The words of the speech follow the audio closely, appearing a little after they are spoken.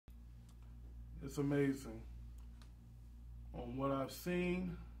It's amazing on what I've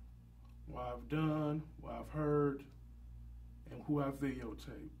seen, what I've done, what I've heard, and who I've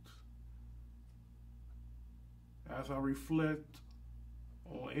videotaped. As I reflect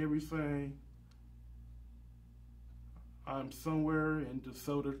on everything, I'm somewhere in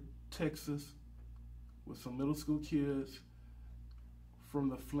DeSoto, Texas, with some middle school kids from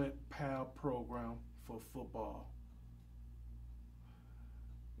the Flint PAL program for football.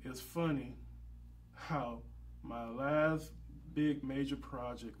 It's funny how my last big major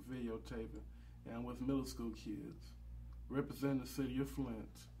project videotaping, and I'm with middle school kids representing the city of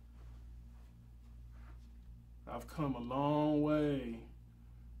Flint. I've come a long way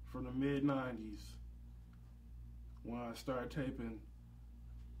from the mid-90s when I started taping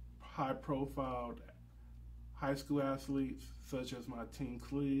high-profile high school athletes such as Martine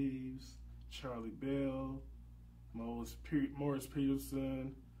Cleaves, Charlie Bell, Morris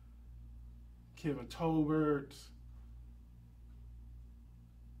Peterson, Kevin Tolbert,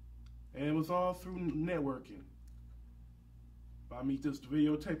 and it was all through networking. By me just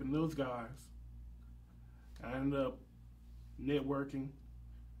videotaping those guys, I ended up networking,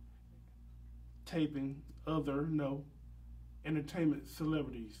 taping other entertainment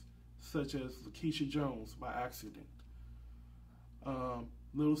celebrities such as Lakeisha Jones by accident,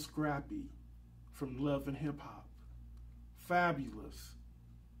 Little Scrappy from Love and Hip Hop, Fabulous,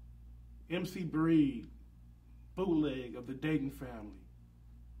 MC Breed, Bootleg of the Dayton Family,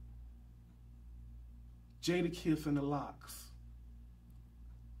 Jadakiss and the Lox,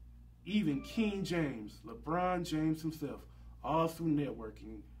 even King James, LeBron James himself, all through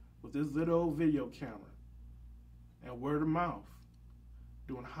networking with this little old video camera and word of mouth,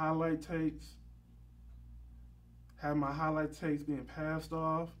 doing highlight takes, having my highlight takes being passed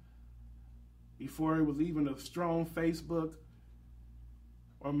off before it was even a strong Facebook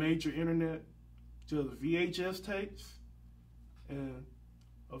or major internet, just VHS tapes and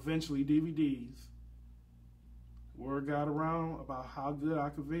eventually DVDs. Word got around about how good I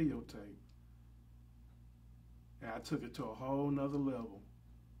could videotape. And I took it to a whole nother level.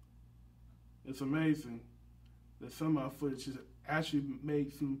 It's amazing that some of my footage has actually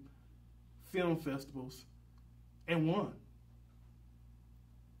made some film festivals and won.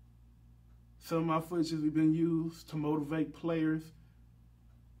 Some of my footage has been used to motivate players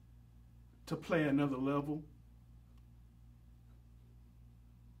to play another level.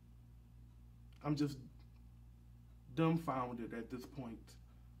 I'm just dumbfounded at this point.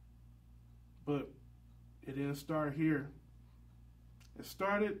 But it didn't start here. It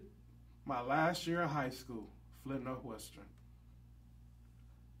started my last year of high school, Flint Northwestern.